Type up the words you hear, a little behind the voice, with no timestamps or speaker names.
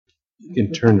You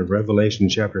can turn to Revelation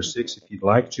chapter 6 if you'd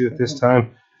like to at this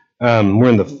time. We're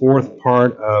in the fourth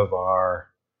part of our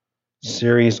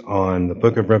series on the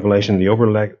book of Revelation, the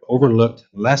overlooked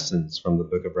lessons from the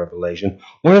book of Revelation.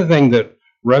 One of the things that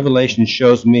Revelation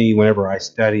shows me whenever I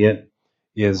study it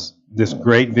is this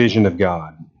great vision of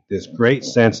God, this great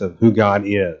sense of who God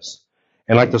is.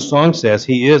 And like the song says,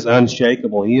 He is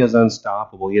unshakable, He is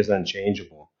unstoppable, He is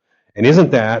unchangeable. And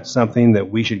isn't that something that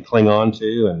we should cling on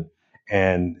to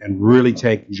and really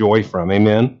take joy from?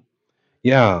 Amen?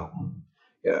 Yeah.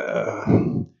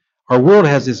 Our world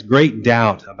has this great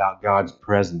doubt about God's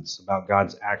presence, about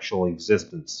God's actual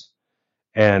existence.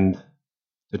 And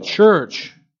the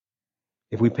church,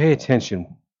 if we pay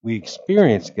attention, we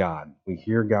experience God. We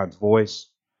hear God's voice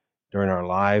during our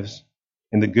lives,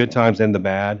 in the good times and the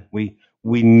bad. We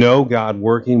know God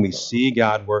working. We see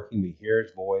God working. We hear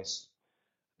His voice.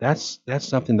 That's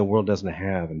something the world doesn't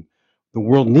have, and the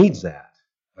world needs that.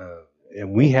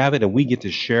 And we have it, and we get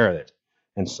to share it.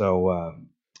 And so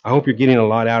I hope you're getting a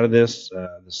lot out of this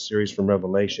series from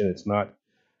Revelation. It's not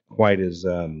quite as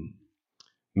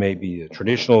maybe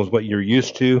traditional as what you're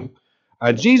used to.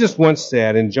 Jesus once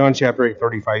said in John chapter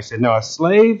 8:35, He said, "Now a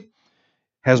slave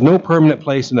has no permanent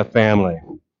place in a family,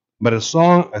 but a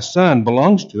son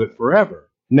belongs to it forever."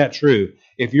 Isn't that true?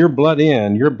 If you're blood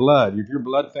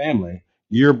family,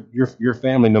 you're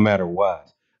family no matter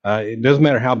what. It doesn't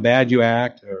matter how bad you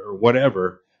act or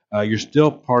whatever. You're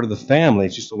still part of the family.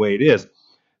 It's just the way it is.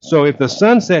 So if the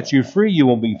Son sets you free, you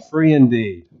will be free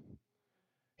indeed.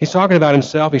 He's talking about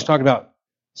Himself. He's talking about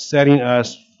setting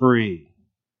us free.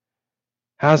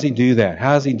 How does He do that?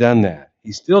 How has He done that?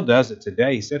 He still does it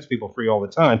today. He sets people free all the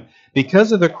time.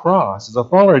 Because of the cross, as a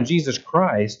follower of Jesus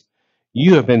Christ,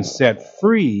 you have been set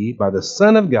free by the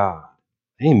Son of God.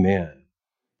 Amen.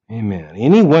 Amen.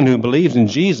 Anyone who believes in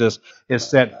Jesus is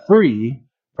set free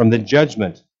from the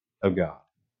judgment of God.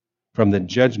 From the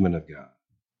judgment of God.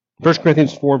 1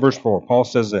 Corinthians 4, verse 4, Paul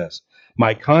says this,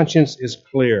 "My conscience is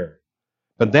clear,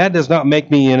 but that does not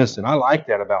make me innocent." I like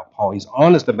that about Paul. He's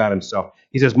honest about himself.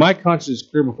 He says, "My conscience is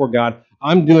clear before God.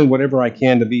 I'm doing whatever I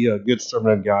can to be a good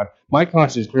servant of God. My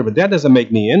conscience is clear, but that doesn't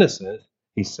make me innocent,"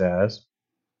 he says.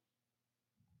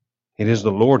 "It is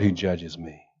the Lord who judges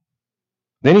me."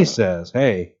 Then he says,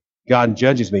 hey, God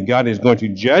judges me. God is going to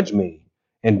judge me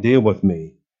and deal with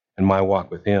me in my walk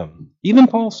with Him. Even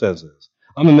Paul says this.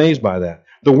 I'm amazed by that.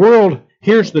 The world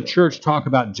hears the church talk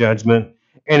about judgment,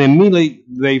 and immediately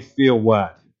they feel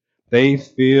what? They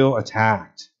feel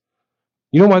attacked.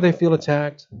 You know why they feel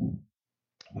attacked?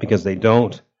 Because they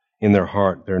don't, in their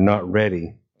heart, they're not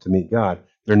ready to meet God.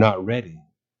 They're not ready.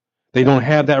 They don't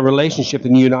have that relationship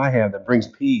that you and I have that brings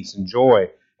peace and joy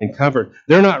and comfort.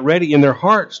 They're not ready in their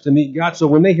hearts to meet God. So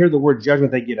when they hear the word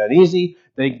judgment, they get uneasy.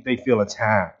 They feel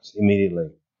attacked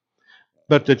immediately.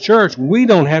 But the church, we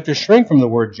don't have to shrink from the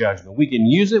word judgment. We can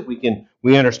use it.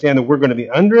 We understand that we're going to be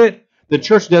under it. The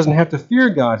church doesn't have to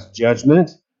fear God's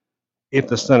judgment. If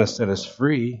the Son has set us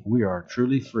free, we are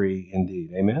truly free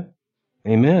indeed. Amen?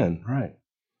 Amen. Right.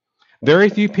 Very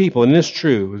few people, and it's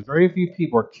true, very few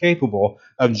people are capable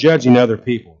of judging other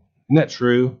people. Isn't that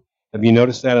true? Have you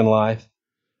noticed that in life?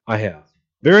 I have.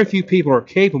 Very few people are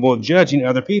capable of judging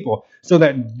other people. So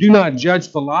that do not judge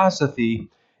philosophy,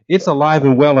 it's alive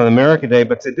and well in America today,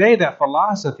 but today that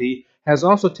philosophy has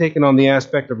also taken on the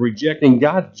aspect of rejecting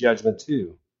God's judgment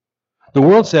too. The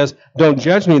world says, don't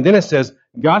judge me, and then it says,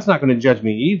 God's not going to judge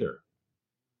me either.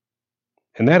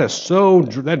 And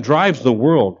that drives the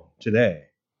world today.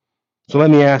 So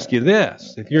let me ask you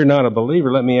this. If you're not a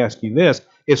believer, let me ask you this.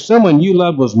 If someone you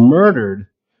loved was murdered,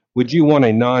 would you want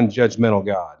a non-judgmental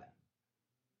God?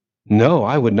 No,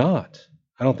 I would not.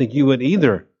 I don't think you would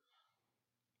either.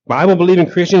 Bible-believing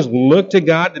Christians look to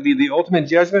God to be the ultimate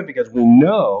judgment because we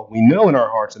know in our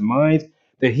hearts and minds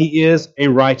that He is a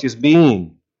righteous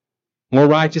being. More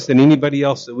righteous than anybody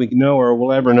else that we know or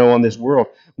will ever know on this world.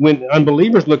 When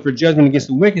unbelievers look for judgment against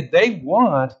the wicked, they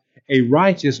want a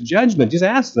righteous judgment. Just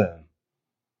ask them.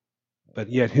 But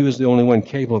yet, who is the only one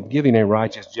capable of giving a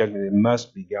righteous judgment? It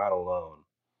must be God alone.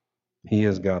 He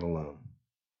is God alone.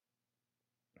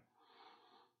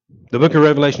 The book of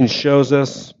Revelation shows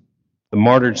us the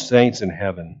martyred saints in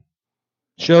heaven.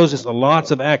 It shows us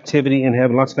lots of activity in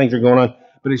heaven. Lots of things are going on.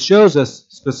 But it shows us,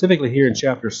 specifically here in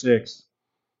chapter 6,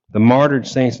 the martyred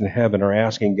saints in heaven are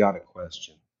asking God a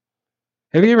question.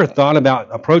 Have you ever thought about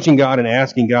approaching God and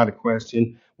asking God a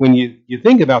question? When you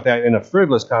think about that in a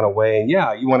frivolous kind of way, and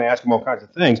yeah, you want to ask Him all kinds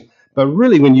of things, but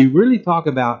really, when you really talk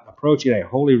about approaching a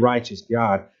holy, righteous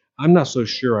God, I'm not so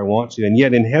sure I want to. And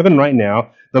yet in heaven right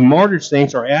now, the martyred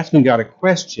saints are asking God a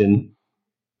question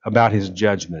about his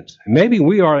judgment. And maybe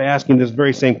we are asking this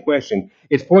very same question.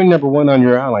 It's point number 1 on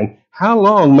your outline. How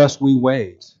long must we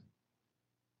wait?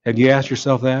 Have you asked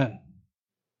yourself that?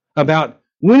 About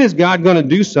when is God going to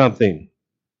do something?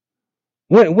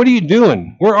 What are you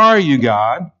doing? Where are you,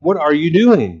 God? What are you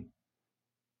doing?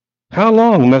 How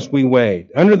long must we wait?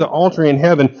 Under the altar in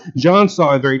heaven, John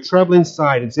saw a very troubling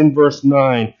sight. It's in verse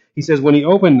 9. He says, when he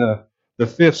opened the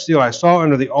fifth seal, I saw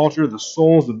under the altar the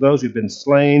souls of those who've been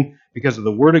slain because of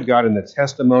the word of God and the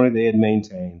testimony they had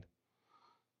maintained.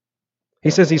 He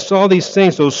says he saw these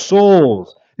things, those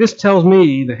souls. This tells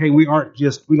me that, hey, we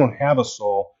don't have a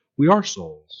soul. We are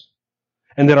souls.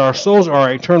 And that our souls are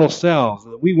our eternal selves.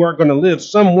 That we weren't going to live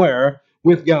somewhere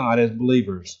with God as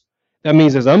believers. That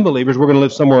means as unbelievers, we're going to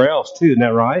live somewhere else too. Isn't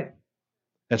that right?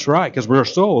 That's right, because we're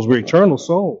souls. We're eternal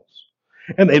souls.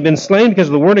 And they've been slain because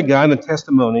of the word of God and the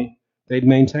testimony they'd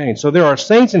maintained. So there are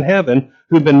saints in heaven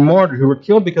who've been martyred, who were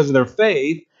killed because of their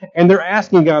faith, and they're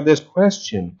asking God this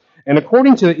question. And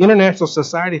according to the International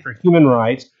Society for Human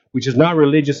Rights, which is not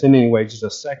religious in any way, it's just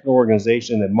a secular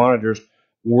organization that monitors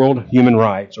world human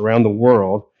rights around the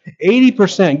world,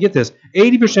 80%, get this,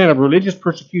 80% of religious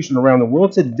persecution around the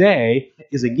world today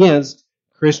is against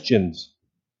Christians.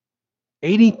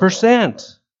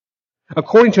 80%.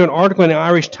 According to an article in the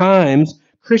Irish Times,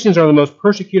 Christians are the most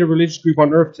persecuted religious group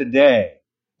on earth today.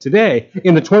 Today,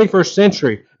 in the 21st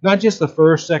century, not just the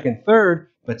first, second, third,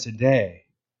 but today,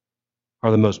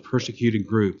 are the most persecuted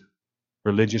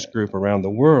religious group around the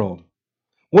world.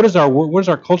 What does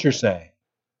our culture say?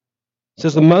 It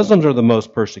says the Muslims are the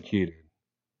most persecuted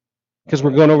because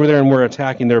we're going over there and we're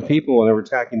attacking their people and we're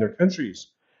attacking their countries.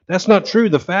 That's not true.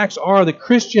 The facts are that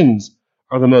Christians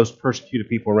are the most persecuted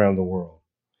people around the world.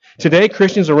 Today,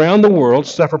 Christians around the world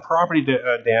suffer property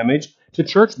damage to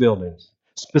church buildings,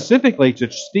 specifically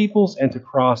to steeples and to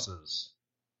crosses.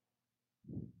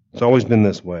 It's always been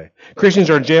this way. Christians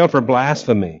are jailed for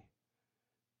blasphemy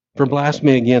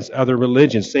against other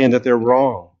religions, saying that they're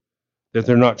wrong, that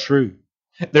they're not true.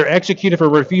 They're executed for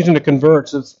refusing to convert,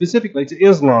 specifically to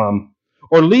Islam,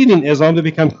 or leaving Islam to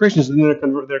become Christians, and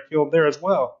they're killed there as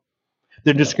well.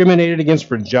 They're discriminated against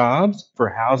for jobs, for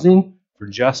housing, for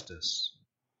justice.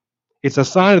 It's a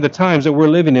sign of the times that we're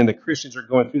living in that Christians are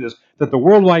going through this, that the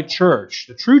worldwide church,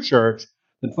 the true church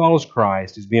that follows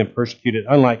Christ, is being persecuted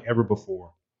unlike ever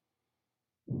before.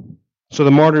 So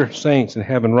the martyr saints in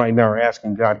heaven right now are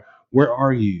asking God, where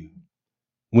are you?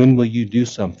 When will you do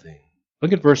something?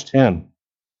 Look at verse 10.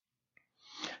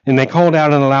 And they called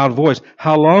out in a loud voice,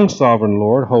 how long, sovereign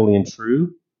Lord, holy and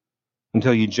true,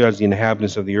 until you judge the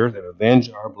inhabitants of the earth and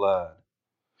avenge our blood?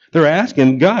 They're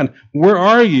asking, God, where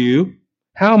are you?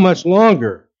 How much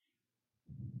longer?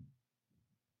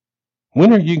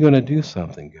 When are you going to do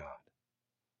something, God?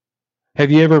 Have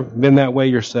you ever been that way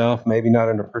yourself? Maybe not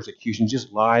under persecution,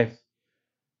 just life.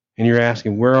 And you're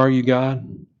asking, where are you, God?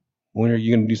 When are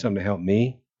you going to do something to help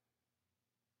me?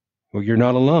 Well, you're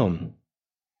not alone.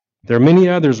 There are many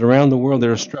others around the world that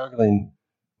are struggling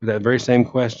with that very same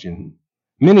question.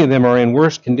 Many of them are in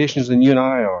worse conditions than you and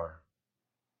I are.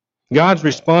 God's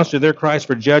response to their cries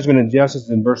for judgment and justice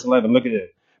in verse 11. Look at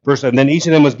it. Verse 11. Then each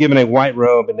of them was given a white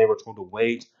robe, and they were told to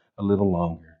wait a little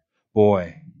longer.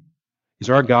 Boy, is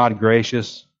our God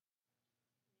gracious?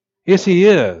 Yes, He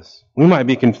is. We might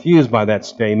be confused by that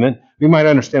statement. We might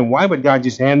understand, why would God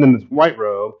just hand them this white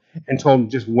robe and told them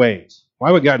just wait?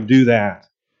 Why would God do that?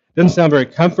 Doesn't sound very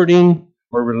comforting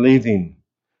or relieving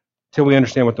until we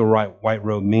understand what the white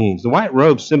robe means. The white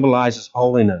robe symbolizes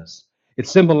holiness. It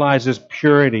symbolizes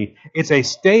purity. It's a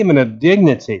statement of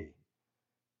dignity.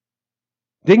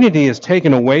 Dignity is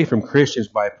taken away from Christians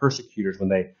by persecutors when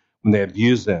they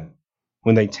abuse them,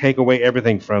 when they take away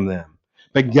everything from them.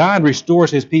 But God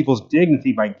restores His people's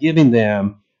dignity by giving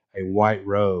them a white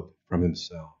robe from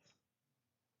Himself,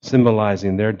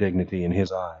 symbolizing their dignity in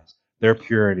His eyes, their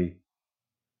purity,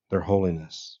 their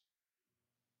holiness.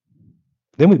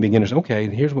 Then we begin to say, okay,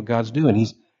 here's what God's doing.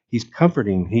 He's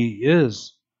comforting. He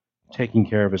is taking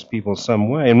care of His people in some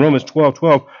way. In Romans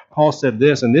 12:12, Paul said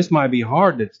this, and this might be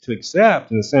hard to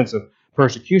accept in the sense of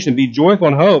persecution. Be joyful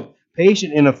in hope,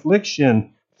 patient in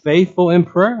affliction, faithful in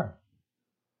prayer.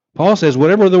 Paul says,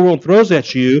 whatever the world throws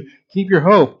at you, keep your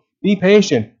hope. Be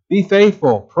patient. Be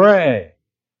faithful. Pray.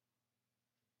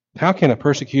 How can a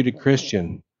persecuted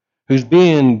Christian who's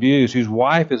being abused, whose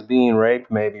wife is being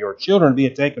raped maybe, or children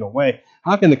being taken away,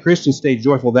 how can the Christian stay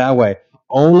joyful that way?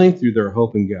 Only through their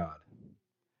hope in God.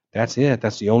 That's it.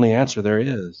 That's the only answer there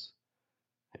is.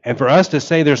 And for us to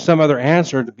say there's some other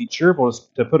answer, to be cheerful,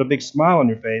 to put a big smile on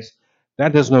your face,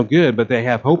 that does no good. But they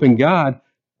have hope in God,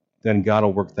 then God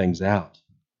will work things out.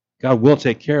 God will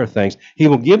take care of things. He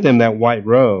will give them that white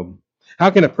robe. How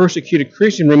can a persecuted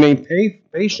Christian remain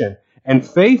patient and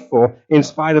faithful in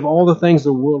spite of all the things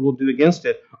the world will do against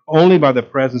it? Only by the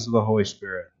presence of the Holy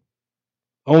Spirit.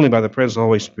 Only by the presence of the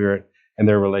Holy Spirit and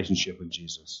their relationship with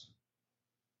Jesus.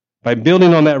 By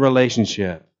building on that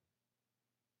relationship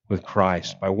with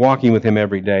Christ, by walking with Him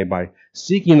every day, by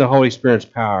seeking the Holy Spirit's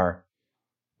power,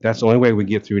 that's the only way we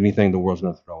get through anything the world's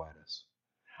going to throw at us.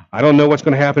 I don't know what's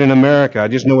going to happen in America. I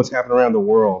just know what's happening around the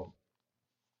world.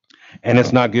 And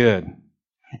it's not good.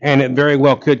 And it very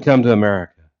well could come to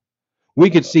America. We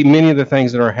could see many of the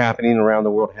things that are happening around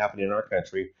the world happening in our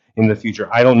country in the future.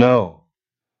 I don't know.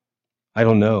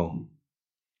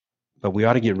 But we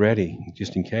ought to get ready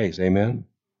just in case. Amen?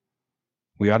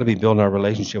 We ought to be building our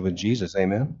relationship with Jesus.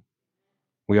 Amen?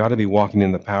 We ought to be walking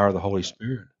in the power of the Holy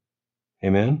Spirit.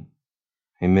 Amen?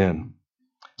 Amen.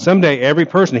 Someday every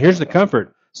person, here's the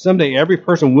comfort, someday every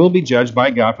person will be judged by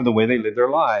God for the way they live their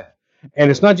life.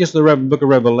 And it's not just the book of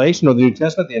Revelation or the New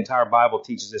Testament. The entire Bible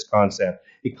teaches this concept.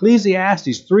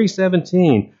 Ecclesiastes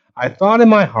 3:17, I thought in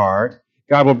my heart,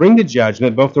 God will bring to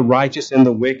judgment both the righteous and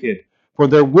the wicked. For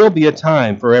there will be a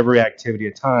time for every activity,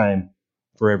 a time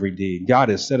for every deed. God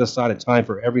has set aside a time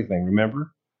for everything,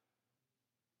 remember?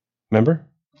 Remember?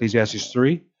 Ecclesiastes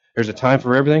 3. There's a time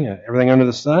for everything under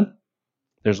the sun.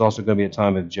 There's also going to be a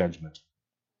time of judgment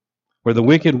where the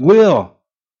wicked will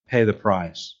pay the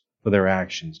price for their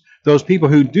actions. Those people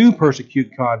who do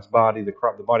persecute God's body, the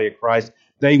body of Christ,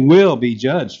 they will be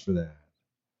judged for that.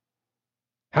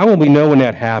 How will we know when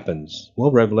that happens?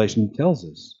 Well, Revelation tells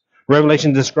us.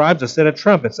 Revelation describes a set of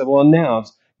trumpets that will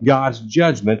announce God's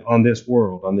judgment on this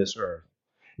world, on this earth.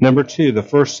 Number 2, the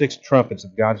first 6 trumpets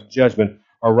of God's judgment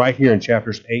are right here in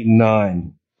chapters 8 and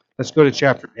 9. Let's go to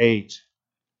chapter 8.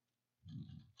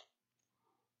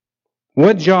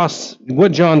 What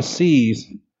John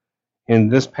sees in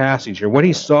this passage, or what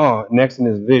he saw next in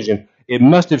his vision, it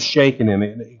must have shaken him.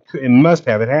 It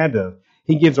had to.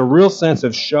 He gives a real sense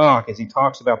of shock as he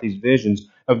talks about these visions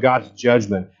of God's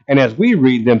judgment. And as we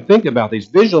read them, think about these.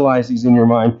 Visualize these in your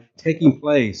mind taking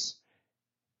place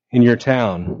in your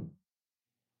town.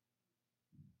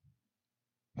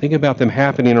 Think about them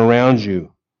happening around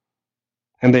you.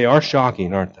 And they are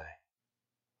shocking, aren't they?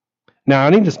 Now, I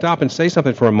need to stop and say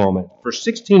something for a moment. For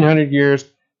 1,600 years,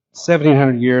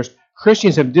 1,700 years,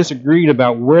 Christians have disagreed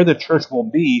about where the church will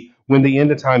be when the end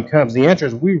of time comes. The answer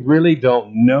is we really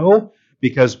don't know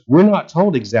because we're not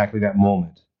told exactly that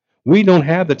moment. We don't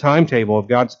have the timetable of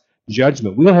God's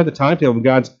judgment. We don't have the timetable of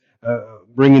God's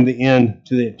bringing the end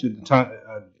to the time,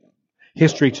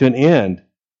 history to an end.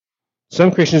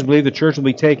 Some Christians believe the church will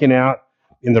be taken out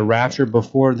in the rapture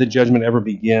before the judgment ever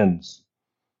begins,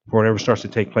 before it ever starts to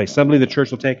take place. Some believe the church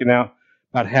will be taken out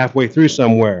about halfway through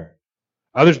somewhere.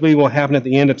 Others believe it will happen at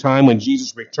the end of time when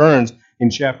Jesus returns in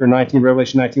chapter 19,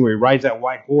 Revelation 19, where he rides that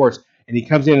white horse and he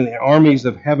comes in and the armies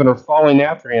of heaven are following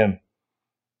after him.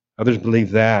 Others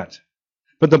believe that.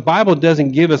 But the Bible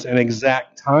doesn't give us an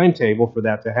exact timetable for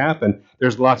that to happen.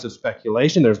 There's lots of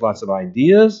speculation, there's lots of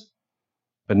ideas,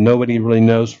 but nobody really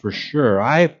knows for sure.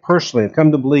 I personally have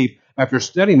come to believe, after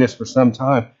studying this for some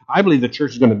time, I believe the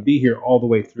church is going to be here all the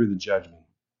way through the judgment.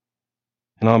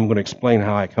 And I'm going to explain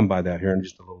how I come by that here in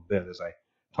just a little bit as I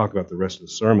talk about the rest of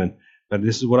the sermon. But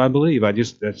this is what I believe. I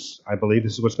believe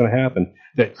this is what's going to happen.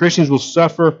 That Christians will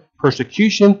suffer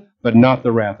persecution, but not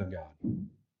the wrath of God.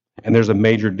 And there's a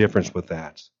major difference with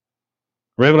that.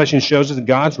 Revelation shows us that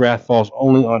God's wrath falls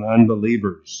only on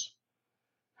unbelievers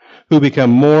who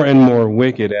become more and more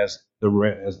wicked as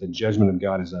the judgment of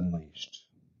God is unleashed.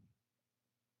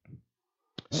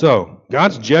 So,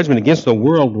 God's judgment against the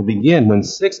world will begin when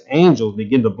 6 angels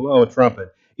begin to blow a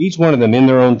trumpet, each one of them in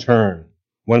their own turn,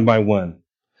 one by one.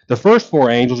 The first 4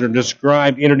 angels are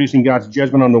described introducing God's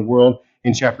judgment on the world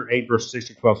in chapter 8, verse 6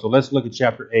 to 12. So let's look at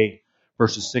chapter 8,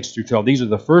 verses 6 through 12. These are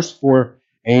the first 4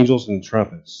 angels and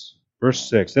trumpets. Verse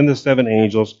 6, then the 7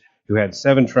 angels who had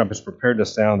 7 trumpets prepared to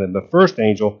sound them. The first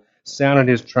angel sounded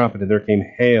his trumpet, and there came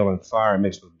hail and fire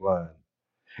mixed with blood.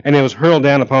 And it was hurled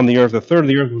down upon the earth. A third of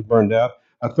the earth was burned up.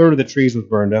 A third of the trees was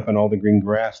burned up, and all the green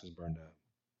grass was burned up.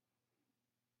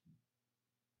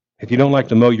 If you don't like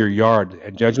to mow your yard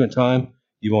at judgment time,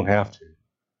 you won't have to.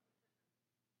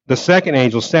 The second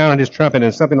angel sounded his trumpet,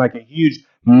 and something like a huge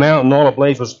mountain all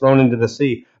ablaze was thrown into the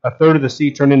sea. A third of the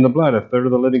sea turned into blood. A third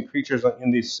of the living creatures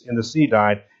in the sea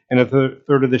died, and a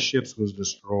third of the ships was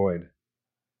destroyed.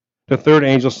 The third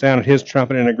angel sounded his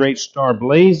trumpet, and a great star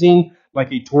blazing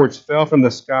like a torch fell from the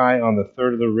sky on the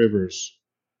third of the rivers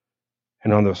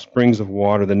and on the springs of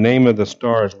water. The name of the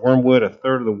star is wormwood. A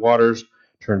third of the waters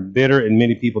turned bitter, and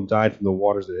many people died from the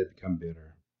waters that had become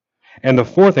bitter. And the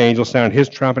fourth angel sounded his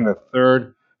trumpet, and a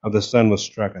third of the sun was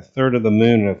struck, a third of the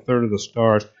moon, and a third of the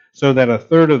stars, so that a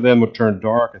third of them would turn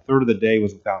dark, a third of the day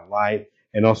was without light,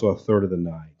 and also a third of the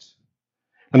night.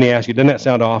 Let me ask you, doesn't that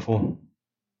sound awful?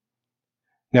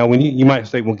 Now, when you might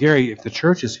say, well, Gary, if the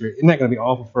church is here, isn't that going to be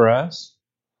awful for us?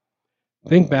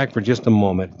 Think back for just a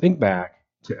moment. Think back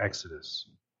to Exodus.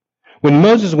 When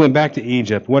Moses went back to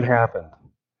Egypt, what happened?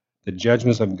 The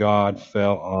judgments of God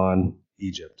fell on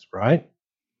Egypt, right?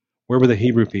 Where were the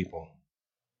Hebrew people?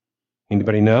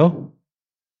 Anybody know?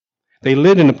 They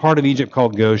lived in a part of Egypt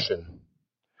called Goshen.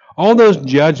 All those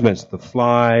judgments, the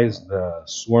flies, the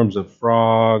swarms of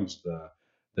frogs,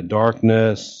 the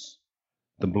darkness,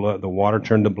 the blood, the water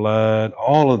turned to blood,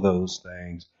 all of those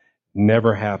things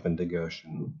never happened to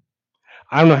Goshen.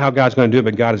 I don't know how God's going to do it,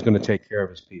 but God is going to take care of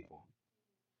his people.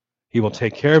 He will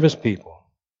take care of his people.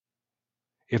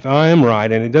 If I am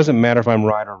right, and it doesn't matter if I'm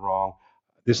right or wrong,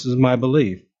 this is my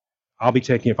belief.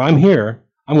 If I'm here,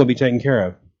 I'm going to be taken care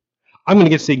of. I'm going to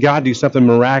get to see God do something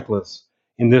miraculous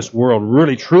in this world,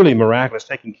 really, truly miraculous,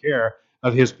 taking care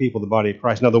of his people, the body of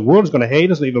Christ. Now, the world is going to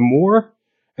hate us even more,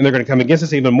 and they're going to come against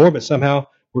us even more, but somehow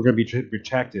we're going to be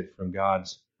protected from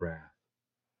God's wrath,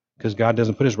 because God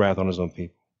doesn't put his wrath on his own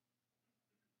people.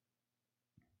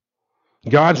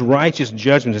 God's righteous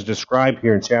judgment is described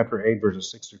here in chapter 8,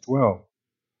 verses 6 through 12.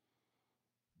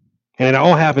 And it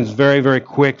all happens very, very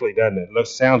quickly, doesn't it? It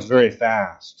sounds very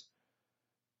fast.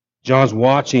 John's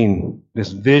watching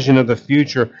this vision of the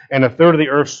future, and a third of the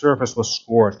earth's surface was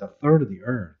scorched. A third of the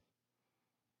earth.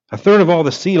 A third of all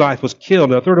the sea life was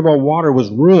killed. A third of all water was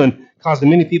ruined, causing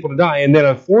many people to die. And then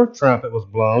a fourth trumpet was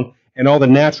blown, and all the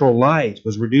natural light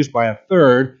was reduced by a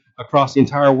third across the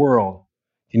entire world.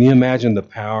 Can you imagine the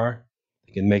power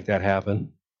that can make that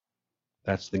happen?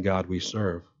 That's the God we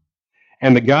serve.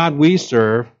 And the God we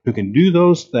serve, who can do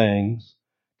those things,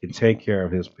 can take care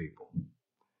of his people.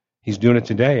 He's doing it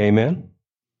today, amen?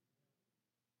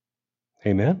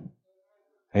 Amen?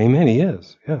 Amen, he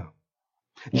is, yeah.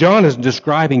 John is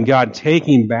describing God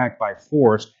taking back by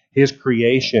force his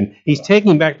creation. He's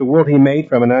taking back the world he made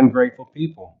from an ungrateful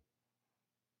people.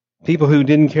 People who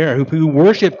didn't care, who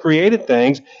worship created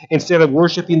things instead of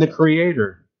worshiping the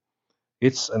Creator.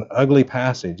 It's an ugly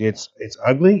passage. It's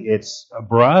ugly, it's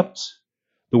abrupt.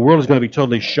 The world is going to be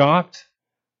totally shocked.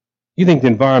 You think the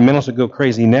environmentalists would go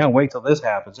crazy now? Wait till this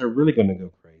happens. They're really going to go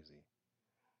crazy.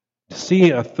 To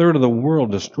see a third of the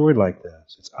world destroyed like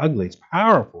this, it's ugly, it's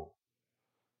powerful.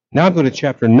 Now go to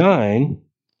chapter 9,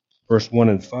 verse 1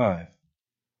 and 5.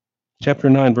 Chapter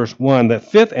 9, verse 1, the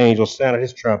fifth angel sounded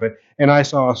his trumpet, and I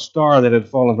saw a star that had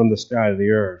fallen from the sky to the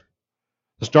earth.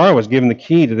 The star was given the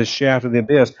key to the shaft of the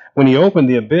abyss. When he opened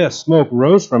the abyss, smoke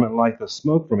rose from it like the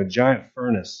smoke from a giant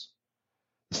furnace.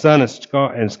 The sun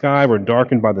and sky were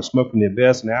darkened by the smoke from the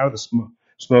abyss, and out of the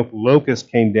smoke locusts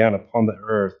came down upon the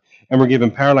earth, and were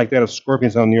given power like that of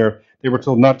scorpions on the earth. They were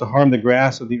told not to harm the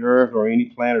grass of the earth or any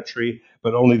plant or tree,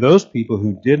 but only those people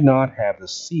who did not have the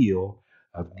seal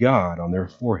of God on their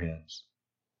foreheads.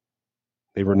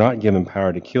 They were not given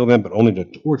power to kill them, but only to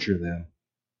torture them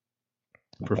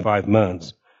for 5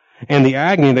 months. And the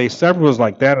agony they suffered was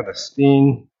like that of the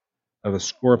sting of a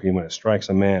scorpion when it strikes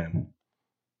a man.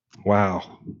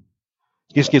 Wow.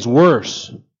 It just gets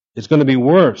worse. It's going to be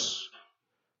worse.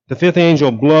 The fifth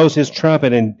angel blows his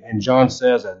trumpet, and John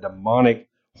says a demonic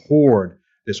horde.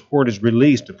 This horde is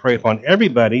released to prey upon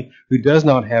everybody who does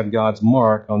not have God's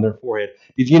mark on their forehead.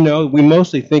 Did you know we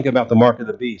mostly think about the mark of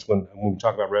the beast when we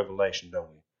talk about Revelation, don't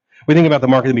we? We think about the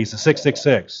mark of the beast, the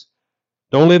 666.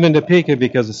 Don't live in Topeka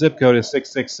because the zip code is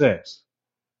 666.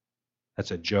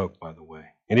 That's a joke, by the way.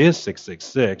 It is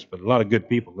 666, but a lot of good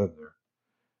people live there.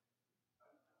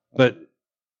 But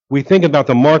we think about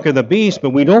the mark of the beast,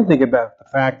 but we don't think about the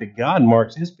fact that God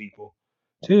marks his people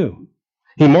too.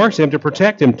 He marks them to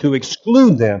protect them, to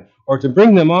exclude them, or to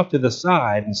bring them off to the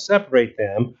side and separate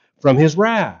them from his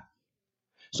wrath.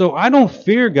 So I don't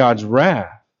fear God's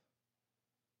wrath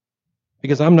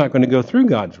because I'm not going to go through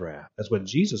God's wrath. That's what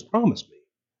Jesus promised me.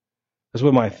 That's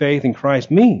what my faith in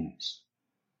Christ means.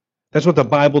 That's what the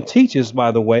Bible teaches,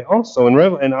 by the way, also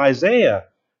in Isaiah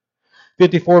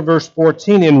 54, verse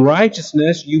 14, in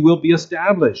righteousness you will be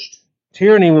established.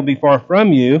 Tyranny will be far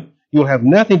from you. You will have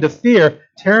nothing to fear.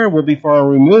 Terror will be far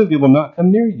removed. It will not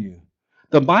come near you.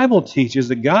 The Bible teaches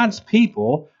that God's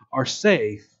people are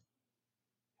safe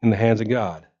in the hands of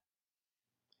God.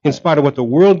 In spite of what the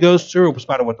world goes through, in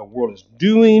spite of what the world is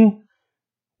doing,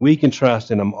 we can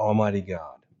trust in an almighty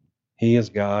God. He is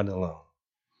God alone.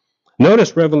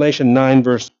 Notice Revelation 9,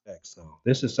 verse 6. Though.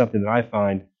 This is something that I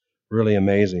find really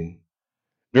amazing.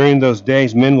 During those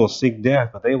days, men will seek death,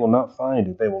 but they will not find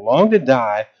it. They will long to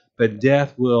die, but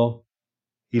death will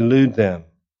elude them.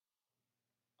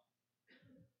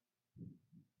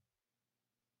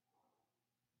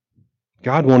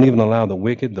 God won't even allow the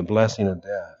wicked the blessing of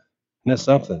death. Isn't that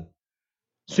something?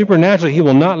 Supernaturally, He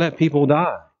will not let people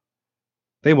die.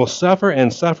 They will suffer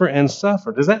and suffer and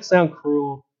suffer. Does that sound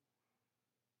cruel?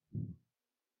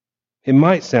 It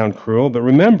might sound cruel, but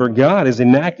remember, God is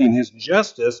enacting His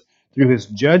justice through His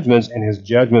judgments, and His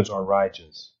judgments are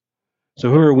righteous. So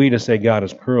who are we to say God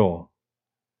is cruel?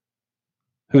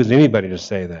 Who is anybody to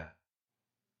say that?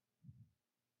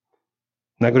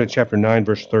 Now go to chapter 9,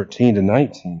 verse 13 to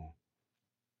 19.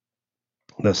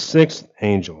 The sixth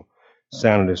angel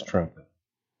sounded his trumpet.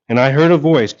 And I heard a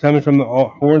voice coming from the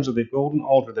horns of the golden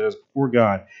altar that is before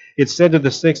God. It said to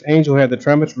the sixth angel who had the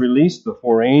trumpets, release the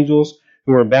four angels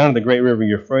who are bound in the great river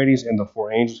Euphrates, and the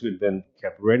four angels who had been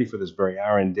kept ready for this very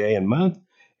hour and day and month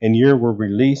and year were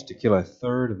released to kill a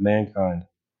third of mankind.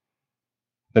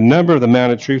 The number of the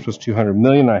mounted troops was 200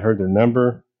 million. I heard their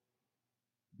number.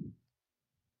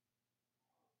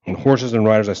 And horses and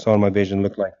riders I saw in my vision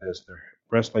looked like this. Their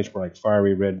breastplates were like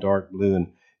fiery red, dark blue,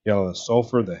 and yellow as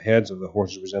sulfur. The heads of the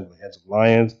horses resembled the heads of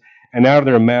lions. And out of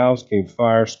their mouths came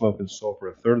fire, smoke, and sulfur.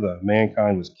 A third of the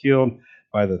mankind was killed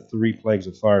by the three plagues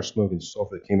of fire, smoke, and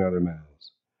sulfur that came out of their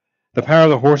mouths. The power of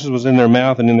the horses was in their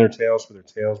mouth and in their tails, for their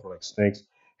tails were like snakes,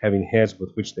 having heads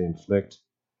with which they inflict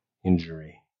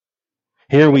injury.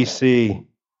 Here we see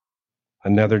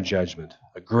another judgment,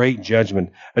 a great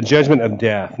judgment, a judgment of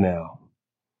death now.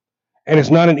 And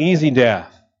it's not an easy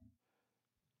death.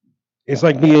 It's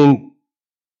like being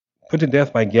put to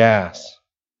death by gas,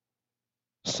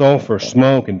 sulfur,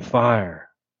 smoke, and fire.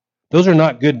 Those are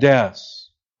not good deaths.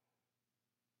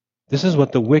 This is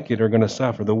what the wicked are going to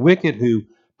suffer. The wicked who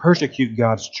persecute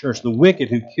God's church, the wicked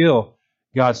who kill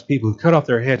God's people, who cut off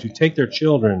their heads, who take their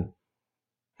children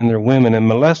and their women and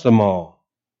molest them all.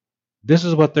 This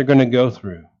is what they're going to go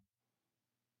through.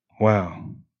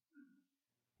 Wow.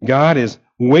 God is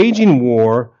waging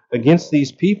war against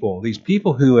these people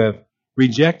who have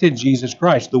rejected Jesus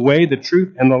Christ, the way, the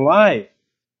truth, and the life.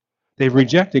 They've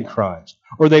rejected Christ,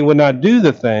 or they would not do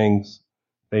the things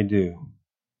they do.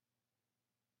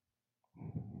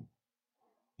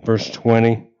 Verse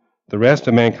 20, the rest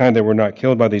of mankind that were not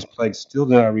killed by these plagues still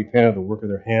did not repent of the work of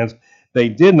their hands. They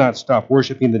did not stop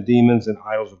worshiping the demons and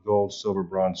idols of gold, silver,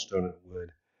 bronze, stone, and wood,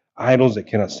 idols that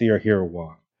cannot see or hear or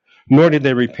walk. Nor did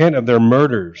they repent of their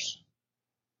murders,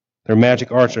 their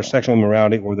magic arts, their sexual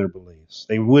immorality, or their beliefs.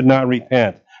 They would not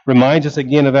repent. Reminds us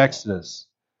again of Exodus.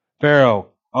 Pharaoh,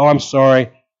 oh, I'm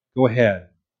sorry. Go ahead.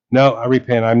 No, I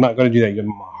repent. I'm not going to do that.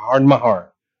 You harden my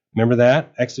heart. Remember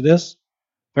that? Exodus?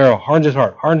 Pharaoh hardens his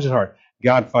heart.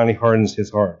 God finally hardens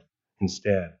his heart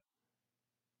instead.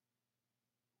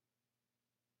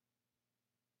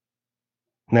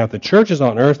 Now, if the church is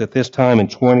on earth at this time in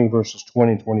 20 verses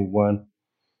 20 and 21,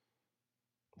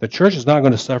 the church is not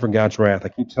going to suffer God's wrath. I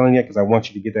keep telling you because I want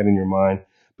you to get that in your mind.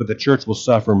 But the church will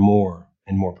suffer more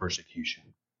and more persecution.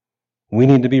 We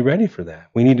need to be ready for that.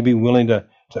 We need to be willing to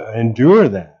endure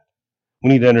that. We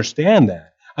need to understand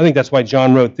that. I think that's why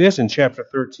John wrote this in chapter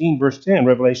 13, verse 10,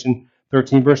 Revelation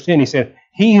 13, verse 10. He said,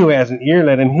 he who has an ear,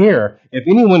 let him hear. If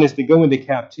anyone is to go into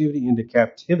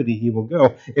captivity he will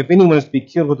go. If anyone is to be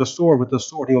killed with the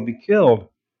sword he will be killed.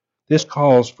 This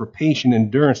calls for patient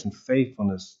endurance and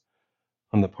faithfulness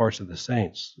on the parts of the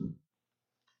saints.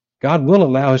 God will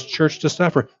allow his church to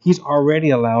suffer. He's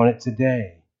already allowing it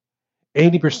today.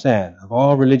 80% of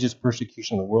all religious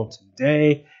persecution in the world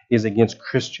today is against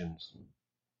Christians.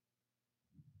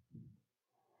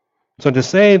 So to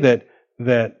say that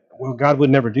well, God would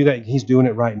never do that, he's doing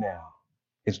it right now.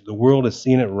 The world is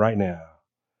seeing it right now.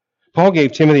 Paul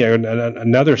gave Timothy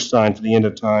another sign for the end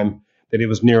of time, that it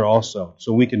was near also,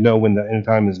 so we could know when the end of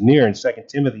time is near. In 2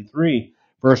 Timothy 3,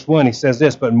 verse 1, he says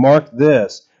this, but mark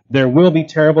this, there will be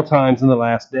terrible times in the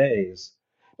last days.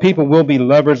 People will be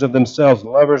lovers of themselves,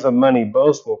 lovers of money,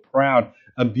 boastful, proud,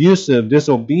 abusive,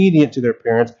 disobedient to their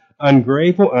parents,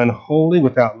 ungrateful, unholy,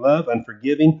 without love,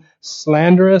 unforgiving,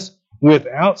 slanderous,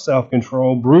 without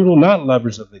self-control, brutal, not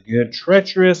lovers of the good,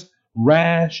 treacherous,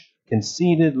 rash,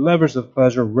 conceited, lovers of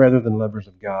pleasure rather than lovers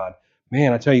of God.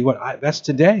 Man, I tell you what, that's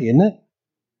today, isn't it?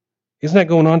 Isn't that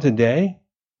going on today?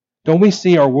 Don't we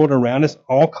see our world around us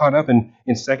all caught up in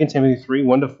 2 Timothy 3,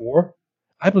 1-4?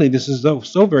 I believe this is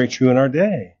so very true in our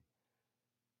day.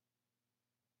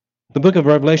 The book of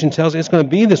Revelation tells us it's going to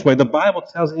be this way. The Bible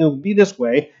tells us it will be this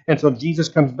way until Jesus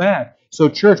comes back. So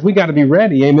church, we got to be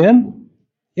ready. Amen?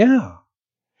 Yeah.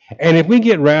 And if we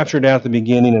get raptured at the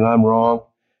beginning and I'm wrong,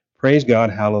 praise God,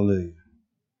 hallelujah.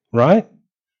 Right?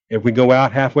 If we go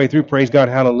out halfway through, praise God,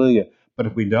 hallelujah. But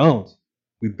if we don't,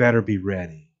 we better be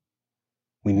ready.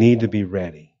 We need to be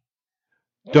ready.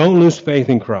 Don't lose faith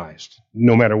in Christ.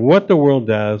 No matter what the world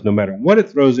does, no matter what it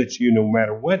throws at you, no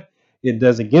matter what it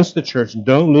does against the church,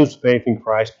 don't lose faith in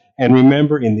Christ. And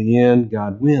remember, in the end,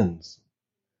 God wins.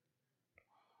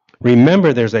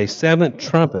 Remember, there's a seventh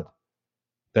trumpet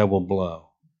that will blow.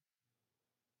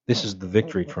 This is the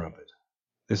victory trumpet.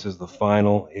 This is the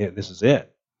final. This is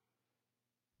it.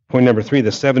 Point number 3,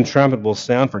 the seventh trumpet will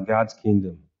sound for God's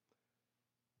kingdom.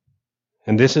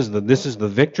 And this is the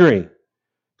victory.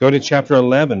 Go to chapter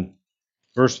 11,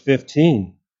 verse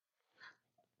 15.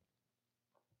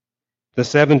 The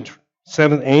seventh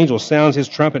angel sounds his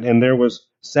trumpet, and there was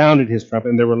sounded his trumpet,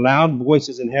 and there were loud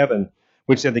voices in heaven,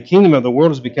 which said, the kingdom of the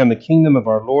world has become the kingdom of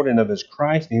our Lord and of his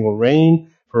Christ, and he will reign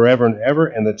forever and ever.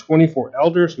 And the 24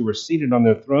 elders who were seated on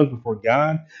their thrones before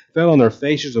God fell on their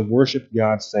faces and worshiped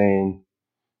God, saying,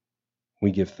 we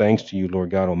give thanks to you,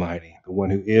 Lord God Almighty, the one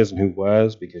who is and who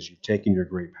was, because you've taken your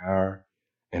great power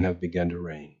and have begun to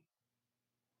reign.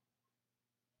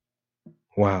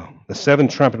 Wow. The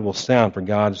seventh trumpet will sound for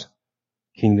God's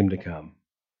kingdom to come,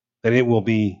 that it will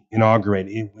be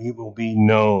inaugurated, it will be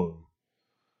known.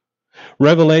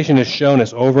 Revelation has shown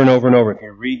us over and over and over, if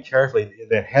you read carefully,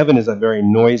 that heaven is a very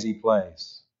noisy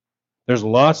place. There's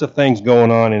lots of things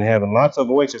going on in heaven, lots of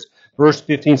voices. Verse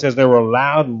 15 says there were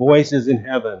loud voices in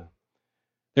heaven.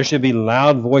 There should be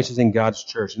loud voices in God's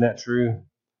church. Isn't that true?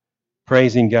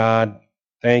 Praising God,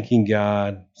 thanking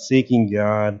God, seeking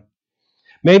God.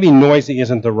 Maybe noisy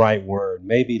isn't the right word.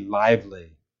 Maybe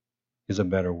lively is a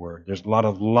better word. There's a lot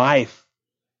of life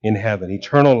in heaven,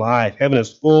 eternal life. Heaven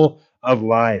is full of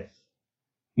life,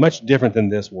 much different than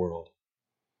this world.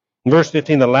 In verse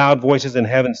 15, the loud voices in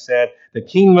heaven said, the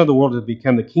kingdom of the world has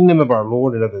become the kingdom of our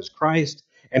Lord and of his Christ,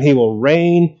 and he will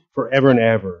reign forever and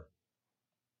ever.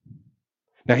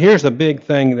 Now here's the big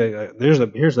thing.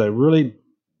 Here's a really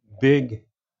big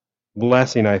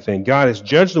blessing, I think. God has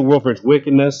judged the world for its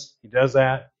wickedness. He does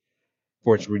that.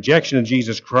 For its rejection of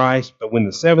Jesus Christ. But when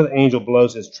the seventh angel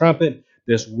blows his trumpet,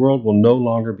 this world will no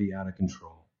longer be out of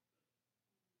control.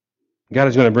 God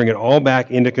is going to bring it all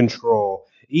back into control.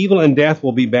 Evil and death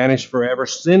will be banished forever.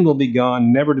 Sin will be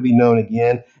gone, never to be known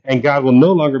again. And God will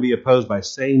no longer be opposed by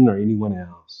Satan or anyone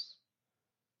else.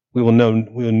 We will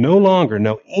no longer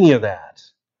know any of that.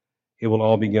 It will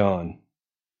all be gone.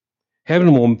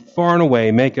 Heaven will far and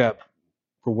away make up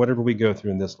for whatever we go through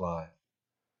in this life.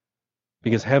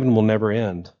 Because heaven will never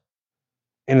end.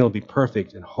 And it'll be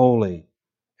perfect and holy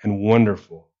and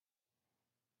wonderful.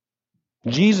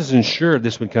 Jesus ensured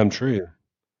this would come true.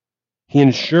 He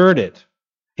ensured it.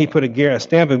 He put a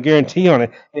stamp of guarantee on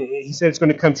it. He said it's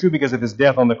going to come true because of his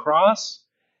death on the cross,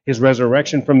 his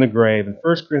resurrection from the grave. In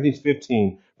 1 Corinthians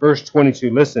 15, verse 22,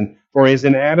 listen, for as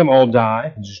in Adam all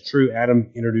die, which is true, Adam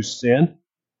introduced sin.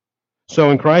 So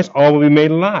in Christ all will be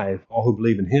made alive, all who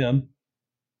believe in him.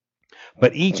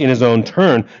 But each in his own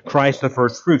turn, Christ the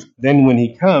first fruits. Then when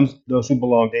he comes, those who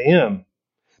belong to him.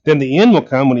 Then the end will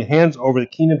come when he hands over the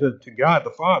kingdom to God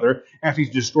the Father after he's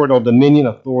destroyed all dominion,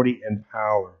 authority, and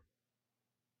power.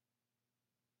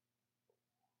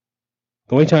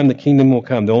 The only time the kingdom will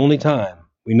come, the only time,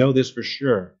 we know this for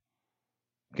sure,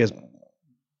 because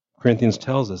Corinthians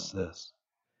tells us this,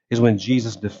 is when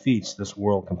Jesus defeats this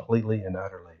world completely and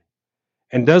utterly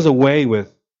and does away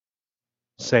with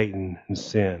Satan and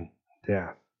sin,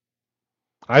 death.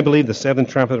 I believe the seventh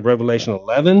trumpet of Revelation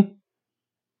 11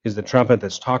 is the trumpet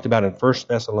that's talked about in 1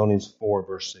 Thessalonians 4,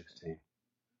 verse 16.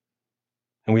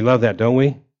 And we love that, don't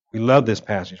we? We love this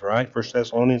passage, right? 1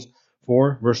 Thessalonians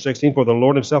 4, verse 16. For the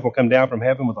Lord himself will come down from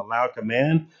heaven with a loud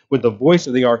command, with the voice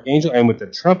of the archangel, and with the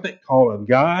trumpet call of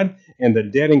God, and the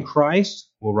dead in Christ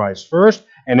will rise first.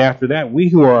 And after that, we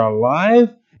who are alive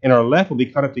and are left will be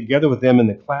caught up together with them in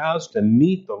the clouds to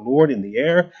meet the Lord in the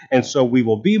air. And so we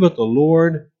will be with the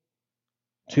Lord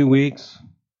 2 weeks.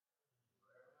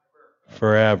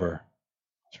 Forever.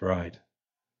 That's right.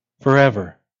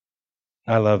 Forever.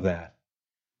 I love that.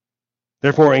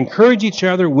 Therefore, encourage each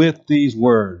other with these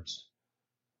words.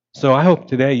 So I hope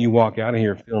today you walk out of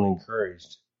here feeling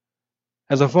encouraged.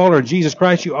 As a follower of Jesus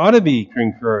Christ, you ought to be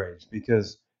encouraged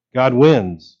because God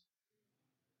wins.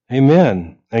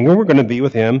 Amen. And we're going to be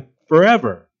with him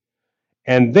forever.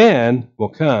 And then will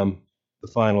come the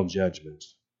final judgment.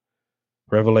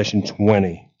 Revelation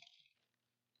 20.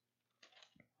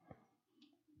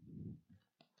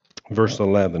 Verse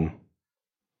 11.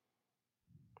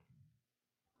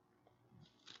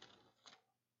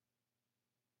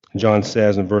 John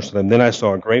says in verse 11, Then I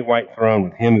saw a great white throne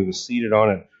with him who was seated on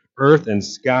it. Earth and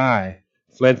sky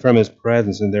fled from his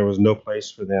presence, and there was no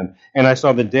place for them. And I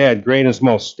saw the dead, great and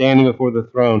small, standing before the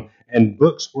throne, and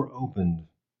books were opened.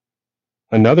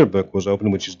 Another book was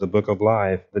opened, which is the book of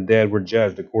life. The dead were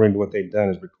judged according to what they'd done,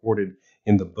 as recorded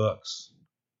in the books.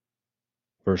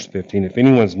 Verse 15, if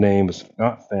anyone's name is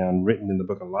not found written in the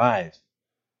book of life,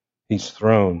 he's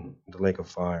thrown into the lake of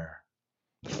fire.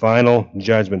 Final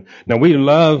judgment. Now we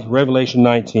love Revelation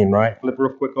 19, right? Flip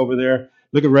real quick over there.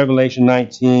 Look at Revelation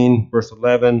 19, verse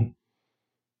 11.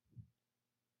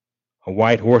 A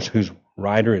white horse whose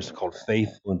rider is called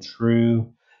Faithful and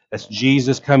True. That's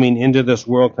Jesus coming into this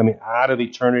world, coming out of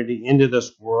eternity into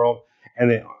this world. And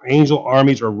the angel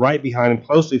armies are right behind him,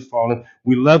 closely following.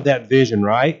 We love that vision,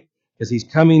 right? Because he's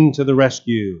coming to the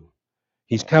rescue.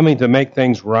 He's coming to make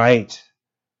things right.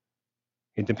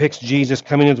 It depicts Jesus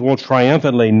coming into the world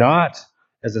triumphantly, not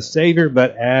as a savior,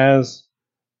 but as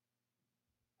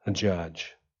a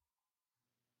judge.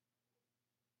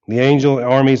 The angel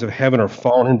armies of heaven are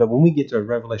following him, but when we get to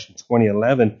Revelation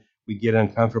 20:11, we get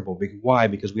uncomfortable. Why?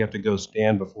 Because we have to go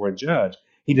stand before a judge.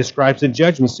 He describes the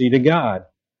judgment seat of God.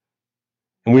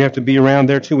 And we have to be around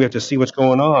there too. We have to see what's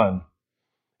going on.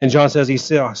 And John says he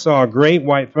saw a great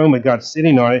white throne with God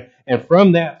sitting on it, and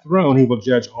from that throne he will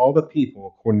judge all the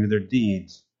people according to their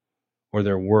deeds or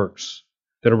their works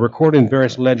that are recorded in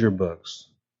various ledger books.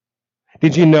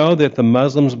 Did you know that the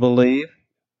Muslims believe,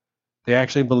 they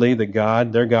actually believe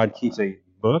that their God keeps a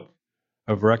book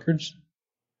of records?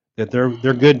 That their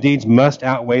good deeds must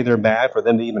outweigh their bad for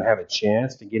them to even have a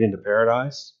chance to get into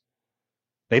paradise?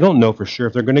 They don't know for sure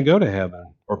if they're going to go to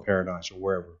heaven or paradise or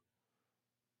wherever.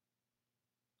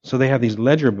 So they have these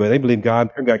ledger books. They believe their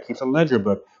God keeps a ledger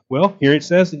book. Well, here it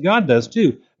says that God does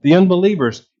too. The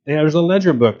unbelievers, there's a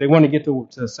ledger book. They want to get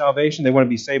to salvation. They want to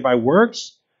be saved by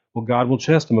works. Well, God will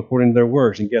test them according to their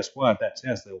works. And guess what? That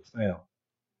test, they will fail.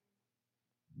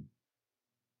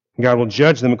 God will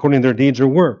judge them according to their deeds or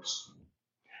works.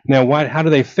 Now, how do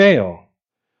they fail?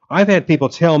 I've had people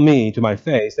tell me to my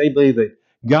face, they believe that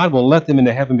God will let them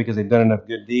into heaven because they've done enough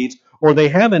good deeds, or they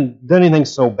haven't done anything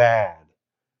so bad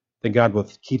that God will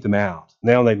keep them out.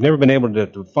 Now, they've never been able to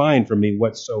define for me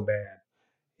what so bad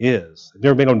is. They've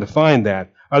never been able to define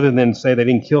that other than say they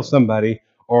didn't kill somebody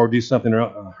or do something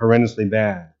horrendously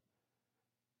bad.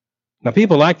 Now,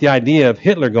 people like the idea of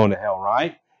Hitler going to hell,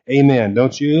 right? Amen,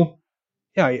 don't you?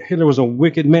 Yeah, Hitler was a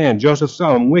wicked man. Joseph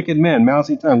Stalin, wicked man. Mao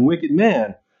Zedong, wicked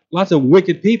man. Lots of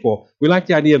wicked people. We like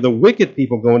the idea of the wicked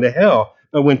people going to hell.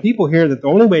 But when people hear that the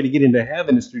only way to get into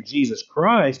heaven is through Jesus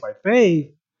Christ by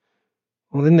faith,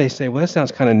 well, then they say, well, that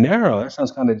sounds kind of narrow. That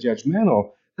sounds kind of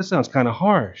judgmental. That sounds kind of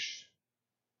harsh.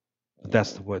 But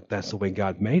that's the way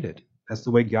God made it. That's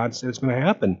the way God said it's going to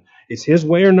happen. It's His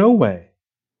way or no way.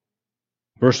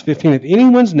 Verse 15, if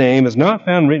anyone's name is not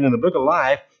found written in the book of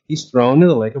life, he's thrown into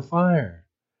the lake of fire.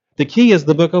 The key is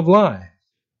the book of life.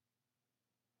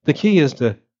 The key is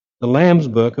the Lamb's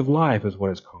book of life is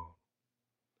what it's called.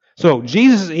 So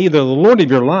Jesus is either the Lord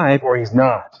of your life or He's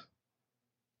not.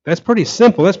 That's pretty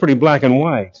simple. That's pretty black and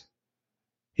white.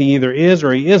 He either is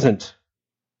or He isn't.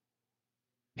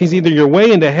 He's either your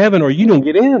way into heaven or you don't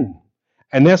get in.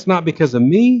 And that's not because of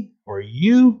me or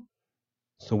you.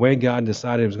 It's the way God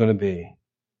decided it was going to be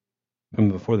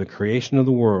from before the creation of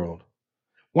the world.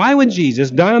 Why would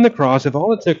Jesus die on the cross if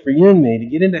all it took for you and me to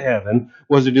get into heaven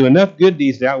was to do enough good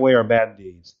deeds to outweigh our bad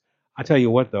deeds? I tell you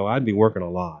what, though, I'd be working a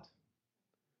lot.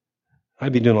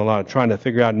 I'd be doing a lot of trying to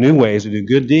figure out new ways to do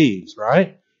good deeds,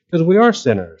 right? Because we are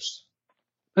sinners.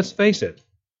 Let's face it.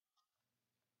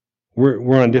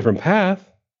 We're on a different path.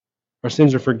 Our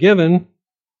sins are forgiven,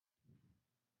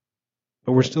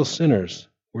 but we're still sinners.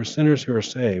 We're sinners who are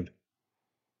saved.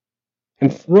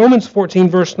 In Romans 14,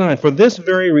 verse 9, for this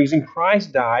very reason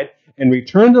Christ died and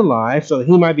returned to life so that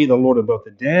He might be the Lord of both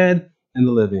the dead and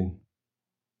the living.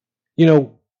 You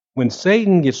know, when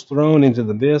Satan gets thrown into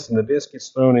the abyss and the abyss gets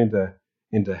thrown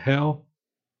into hell,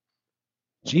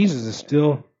 Jesus is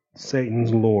still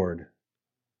Satan's Lord.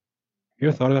 You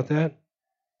ever thought about that?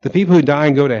 The people who die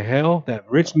and go to hell, that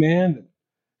rich man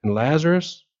and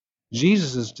Lazarus,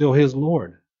 Jesus is still his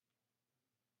Lord.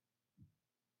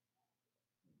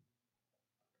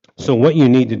 So what you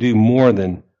need to do more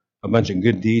than a bunch of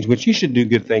good deeds, which you should do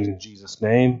good things in Jesus'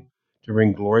 name to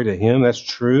bring glory to Him, that's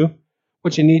true.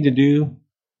 What you need to do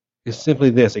is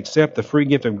simply this: accept the free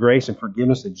gift of grace and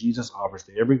forgiveness that Jesus offers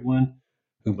to everyone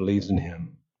who believes in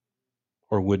Him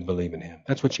or would believe in Him.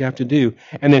 That's what you have to do.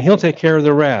 And then He'll take care of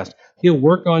the rest. He'll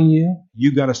work on you.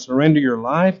 You've got to surrender your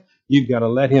life. You've got to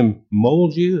let Him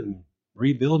mold you and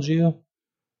rebuild you.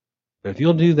 But if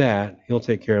you'll do that, He'll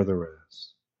take care of the rest.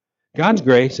 God's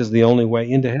grace is the only way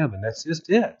into heaven. That's just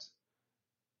it.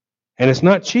 And it's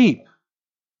not cheap.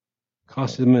 It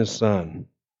cost Him His Son.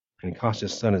 And it cost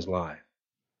His Son His life.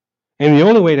 And the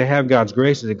only way to have God's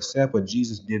grace is accept what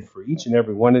Jesus did for each and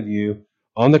every one of you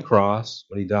on the cross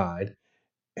when He died,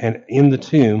 and in the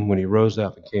tomb when He rose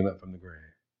up and came up from the grave.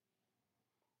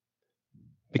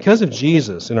 Because of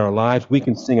Jesus in our lives, we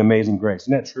can sing Amazing Grace.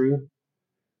 Isn't that true?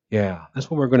 Yeah, that's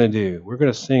what we're going to do. We're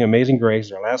going to sing Amazing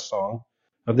Grace, our last song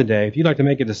of the day. If you'd like to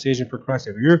make a decision for Christ,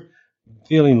 if you're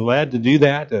feeling led to do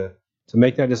that, to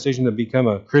make that decision to become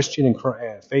a Christian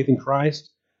and faith in Christ,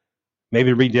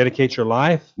 maybe rededicate your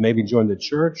life, maybe join the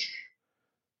church,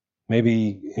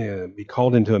 maybe be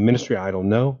called into a ministry, I don't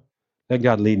know. Let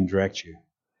God lead and direct you.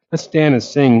 Let's stand and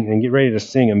sing and get ready to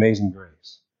sing Amazing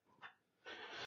Grace.